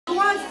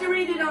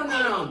read it on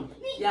their own.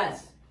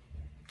 Yes.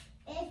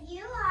 If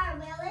you are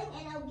willing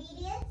and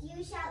obedient,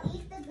 you shall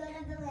eat the good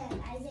of the land.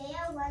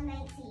 Isaiah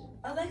 1:19.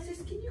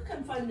 Alexis, can you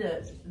come find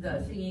the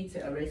thingy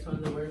to erase one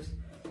of the words?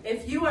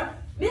 If you are,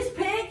 Miss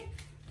Pig,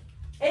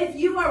 if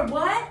you are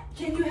what?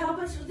 Can you help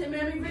us with the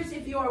memory verse?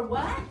 If you are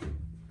what?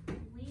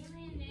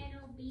 Willing and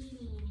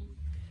obedient.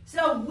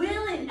 So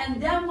willing,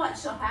 and then what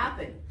shall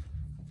happen?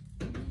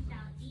 You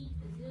shall eat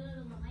the good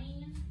of the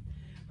land.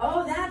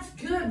 Oh, that's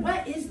good.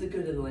 What is the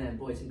good of the land,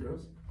 boys and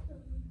girls?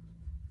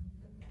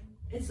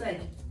 It's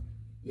like,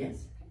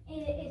 yes.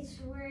 It's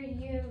where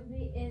you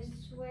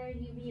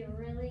be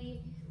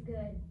really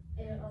good.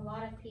 A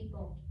lot of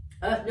people.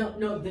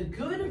 No. The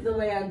good of the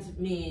land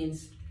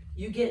means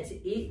you get to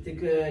eat the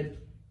good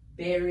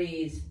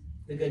berries,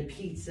 the good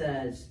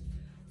pizzas,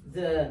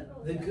 the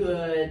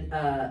good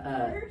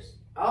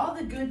all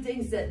the good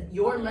things that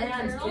your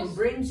land can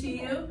bring to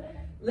you.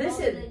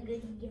 Listen.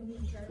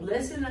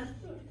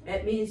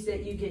 It means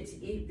that you get to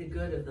eat the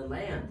good of the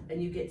land, and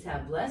you get to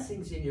have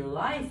blessings in your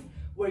life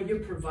where you're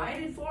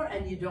provided for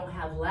and you don't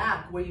have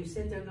lack, where you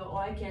sit there and go, oh,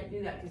 I can't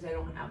do that because I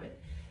don't have it.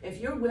 If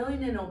you're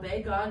willing and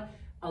obey God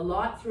a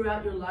lot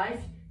throughout your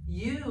life,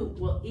 you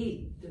will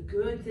eat the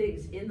good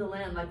things in the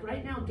land. Like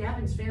right now,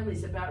 Gavin's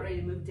family's about ready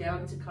to move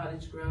down to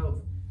Cottage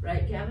Grove.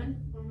 Right, Gavin?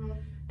 Mm-hmm.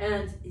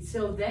 And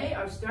so they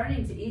are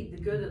starting to eat the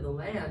good of the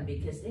land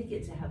because they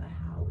get to have a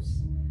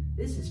house.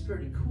 This is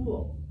pretty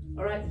cool.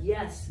 All right,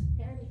 yes.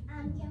 Can we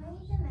read the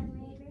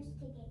memory verse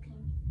to get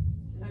pink?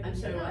 I'm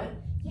sorry, what?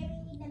 Can we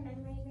read the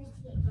memory verse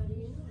to get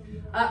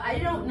pink? I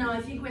don't know.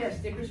 I think we have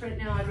stickers right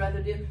now. I'd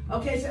rather do.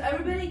 Okay, so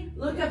everybody,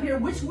 look up here.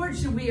 Which word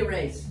should we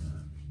erase?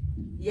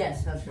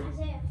 Yes, that's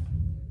right.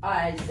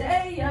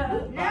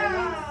 Isaiah.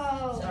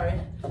 No. Sorry.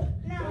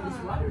 No. Oh, this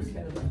water's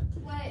kind of.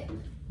 What?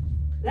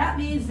 That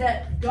means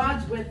that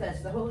God's with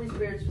us. The Holy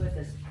Spirit's with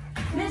us.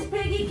 Miss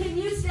Piggy, can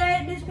you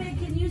say it? Miss Pig,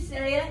 can you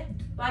say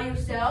it by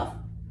yourself?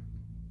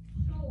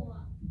 Sure.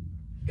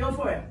 Go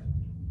for it.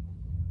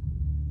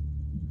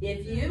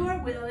 If you are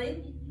willing.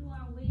 If you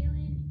are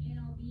willing and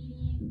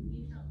obedient,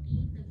 you shall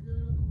eat the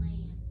good of the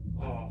land.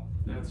 Oh,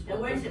 that's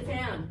And where's it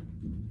found?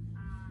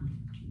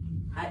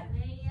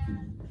 Isaiah.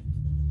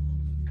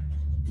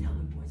 Tell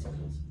them, boys and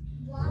girls.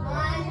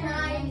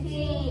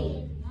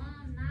 119.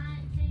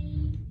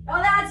 1:19.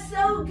 Oh, that's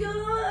so good.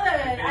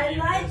 I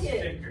like it.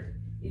 Sticker.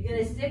 You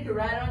get a sticker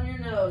right on your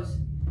nose.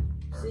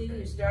 See,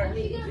 you start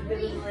eating the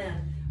good of the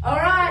land. All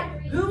right,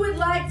 who would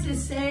like to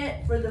say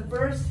it for the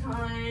first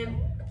time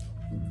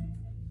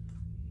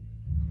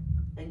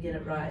and get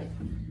it right?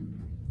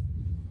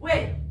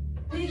 Wait,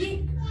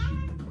 Piggy,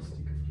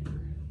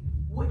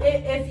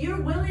 if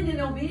you're willing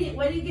and obedient,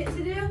 what do you get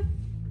to do?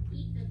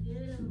 Eat the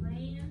good of the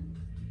land.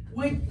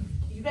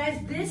 You guys,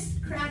 this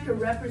cracker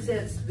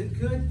represents the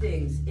good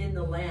things in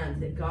the land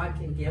that God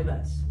can give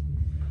us.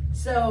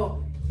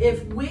 So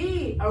if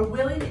we are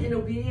willing and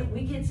obedient,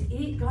 we get to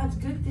eat God's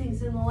good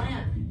things in the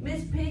land.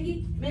 Miss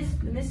Piggy,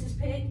 Mrs.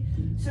 Pig,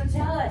 so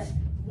tell us,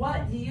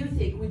 what do you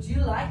think? Would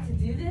you like to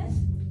do this?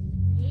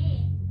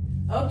 Yeah.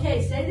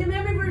 Okay, say the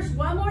memory verse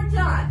one more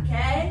time,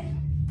 okay?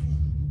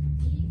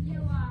 If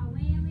you are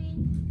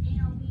willing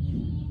and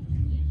obedient,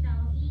 you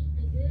shall eat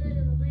the good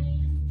of the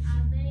land.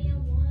 Isaiah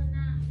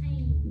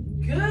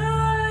 1:19.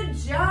 Good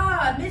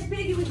job. Miss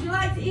Piggy, would you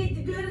like to eat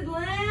the good of the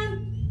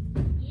land?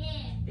 Yeah.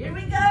 Here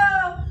we go.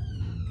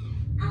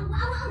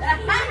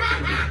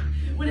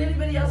 Would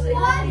anybody else say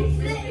Miss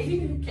Piggy?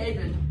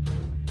 Caden.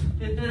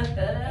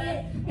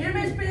 Here,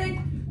 Miss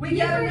Pig, we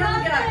got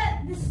another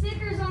guy. The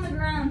stickers on the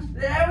ground.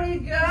 There we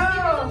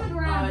go. on the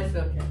ground. Oh, it's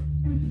okay.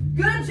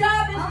 Good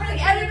job, Miss Pig.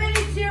 Everybody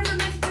cheer for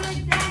Miss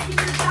Pig. Thank you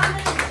for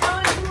coming and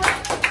showing to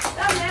us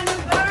the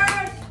memory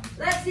verse.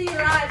 Let's see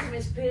your eyes,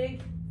 Miss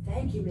Pig.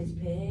 Thank you, Miss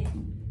Pig.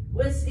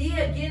 We'll see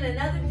you again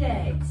another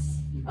day.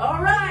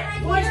 All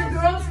right, boys and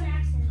girls,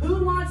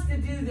 who wants to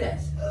do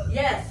this?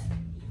 Yes.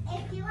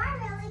 If you are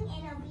willing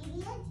and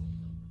obedient,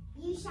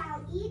 you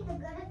shall eat the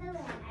good of the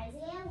land.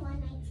 Isaiah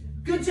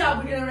 1:19. Good job.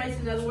 We're going to erase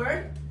another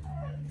word.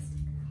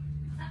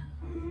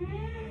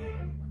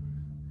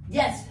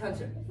 Yes,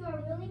 Hunter. If you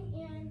are willing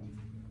and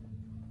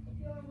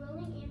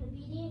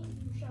obedient,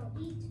 you shall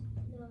eat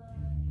the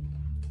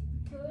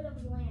good of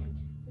the land.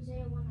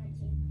 Isaiah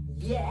 1:19.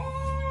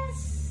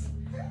 Yes.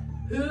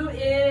 Who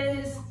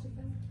is?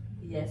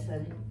 Yes,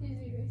 honey.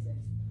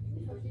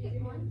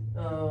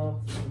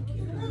 Oh, thank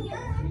you.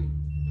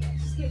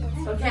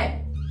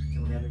 Okay.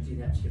 Don't ever do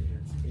that to your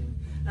parents.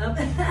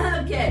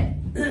 Okay.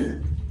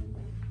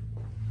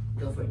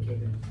 Go for it,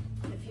 Kaden.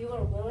 If you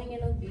are willing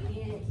and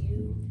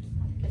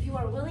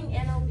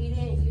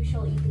obedient, you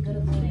shall eat the good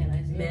of the land.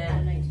 Isaiah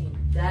 1:19.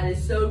 That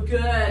is so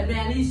good.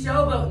 Man, he's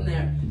showboating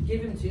there.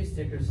 Give him 2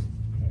 stickers.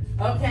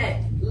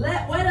 Okay.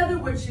 What other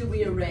word should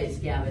we erase,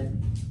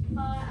 Gavin?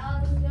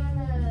 I was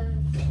gonna.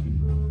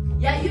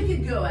 Yeah, you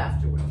can go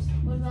afterwards.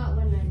 What about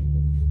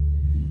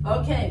 119?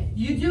 Okay.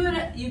 You do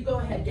it. You go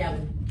ahead,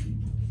 Gavin.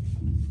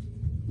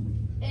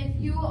 If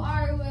you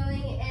are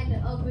willing and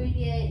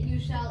obedient, you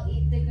shall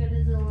eat the good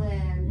of the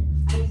land.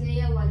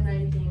 Isaiah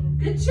 1:19.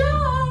 Good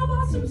job.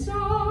 Awesome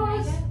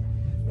sauce.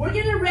 We're going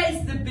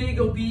big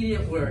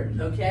obedient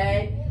word,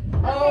 okay?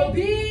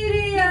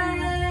 Obedience!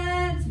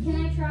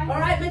 Can I try? All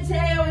right,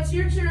 Mateo, it's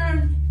your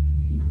turn.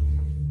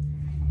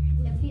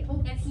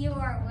 If you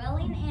are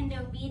willing and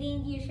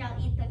obedient, you shall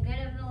eat the good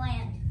of the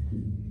land.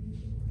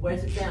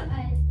 Where's it found?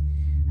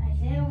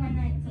 Isaiah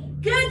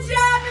 1:19. Good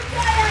job,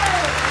 Mateo!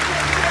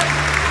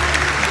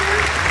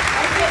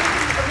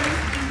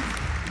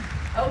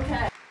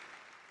 Okay,